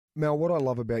Mel, what I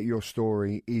love about your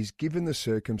story is, given the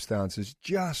circumstances,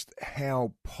 just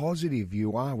how positive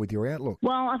you are with your outlook.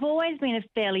 Well, I've always been a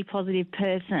fairly positive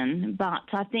person, but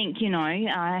I think,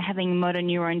 having motor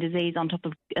neurone disease on top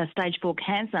of stage 4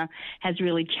 cancer has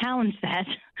really challenged that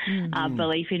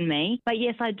belief in me. But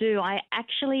yes, I do. I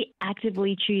actually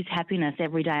actively choose happiness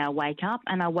every day I wake up,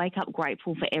 and I wake up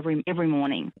grateful for every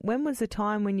morning. When was the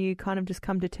time when you kind of just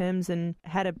come to terms and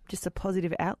had just a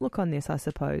positive outlook on this, I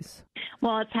suppose?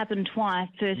 Well, it's happened twice.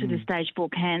 First with the stage 4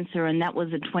 cancer, and that was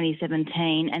in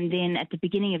 2017. And then at the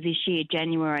beginning of this year,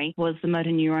 January, was the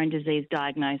motor neurone disease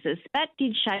diagnosis. That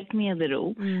did shake me a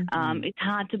little. It's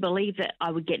hard to believe that I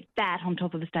would get that on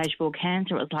top of the stage 4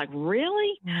 cancer. It was like,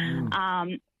 really?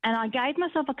 And I gave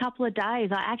myself a couple of days.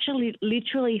 I actually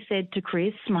literally said to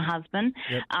Chris, my husband,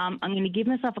 I'm going to give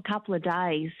myself a couple of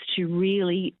days to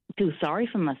really feel sorry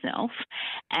for myself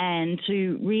and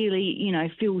to really,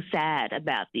 feel sad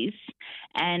about this.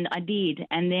 And I did.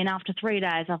 And then after 3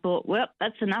 days, I thought, well,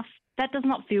 that's enough. That does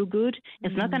not feel good.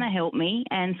 It's not going to help me.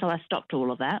 And so I stopped all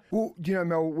of that. Well,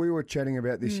 Mel, we were chatting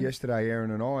about this yesterday,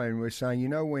 Erin and I, and we're saying,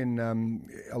 when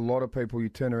a lot of people, you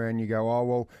turn around and you go, oh,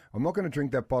 well, I'm not going to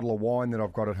drink that bottle of wine that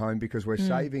I've got at home because we're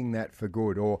saving that for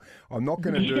good, or I'm not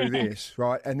going to do this,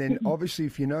 right? And then obviously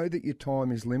if you know that your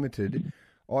time is limited,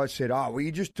 I said,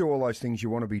 you just do all those things you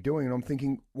want to be doing. And I'm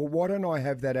thinking, well, why don't I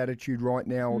have that attitude right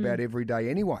now about every day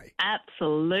anyway?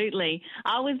 Absolutely.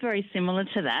 I was very similar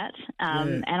to that.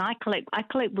 And I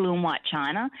collect blue and white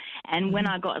china. And when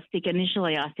I got sick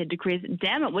initially, I said to Chris,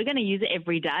 damn it, we're going to use it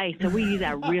every day. So we use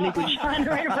our really good china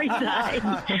every day.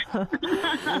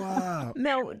 Wow.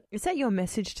 Mel, is that your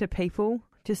message to people?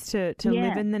 Just to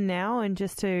live in the now and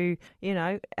just to,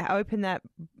 open that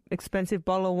expensive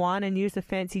bottle of wine and use the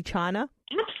fancy china?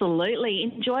 Absolutely.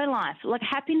 Enjoy life. Like,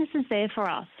 happiness is there for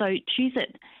us, so choose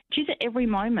it. Choose it every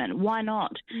moment. Why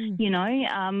not?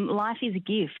 Life is a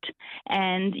gift,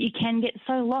 and you can get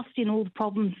so lost in all the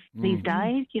problems these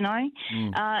days, You're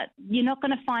not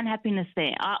going to find happiness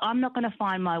there. I'm not going to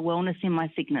find my wellness in my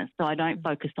sickness, so I don't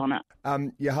focus on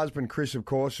it. Your husband, Chris, of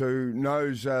course, who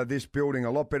knows this building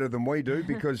a lot better than we do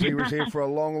because he was here for a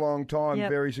long, long time,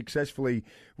 very successfully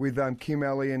with Kim,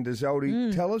 Ali and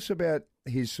Dazaldi. Tell us about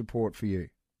his support for you.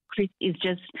 Chris is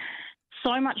just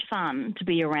so much fun to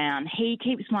be around. He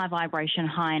keeps my vibration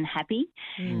high and happy.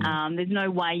 There's no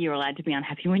way you're allowed to be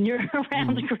unhappy when you're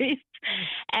around Chris.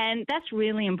 And that's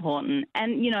really important.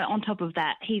 And, on top of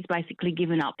that, he's basically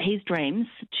given up his dreams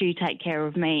to take care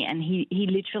of me. And he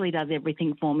literally does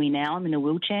everything for me now. I'm in a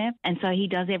wheelchair. And so he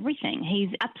does everything.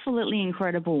 He's absolutely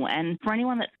incredible. And for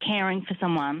anyone that's caring for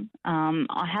someone,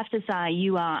 I have to say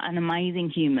you are an amazing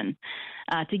human.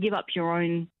 To give up your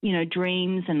own,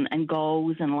 dreams and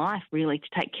goals and life, really,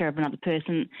 to take care of another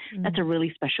person, that's a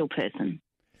really special person.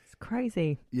 It's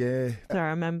crazy. Yeah.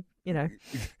 Sorry, I'm, a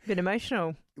bit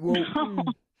emotional. Well,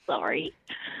 sorry.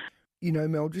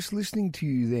 Mel, just listening to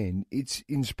you then, it's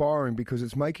inspiring because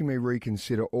it's making me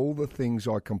reconsider all the things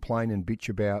I complain and bitch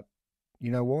about.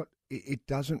 You know what? It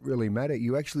doesn't really matter.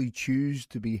 You actually choose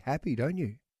to be happy, don't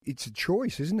you? It's a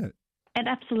choice, isn't it? It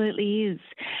absolutely is.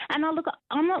 And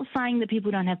I'm not saying that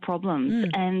people don't have problems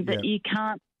and that you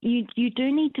can't. You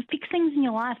do need to fix things in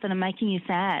your life that are making you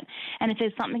sad. And if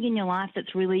there's something in your life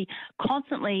that's really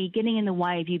constantly getting in the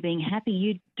way of you being happy,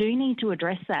 you do need to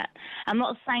address that. I'm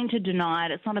not saying to deny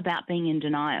it. It's not about being in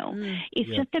denial.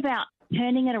 It's just about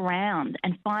turning it around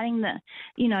and finding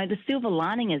the silver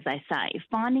lining, as they say,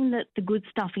 finding the good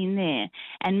stuff in there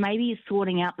and maybe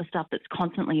sorting out the stuff that's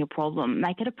constantly a problem.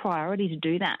 Make it a priority to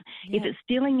do that. Yeah. If it's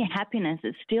stealing your happiness,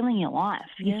 it's stealing your life.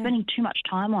 You're spending too much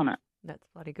time on it. That's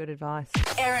bloody good advice.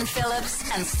 Erin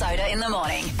Phillips and Soda in the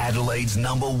Morning. Adelaide's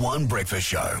 #1 breakfast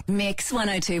show. Mix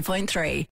 102.3.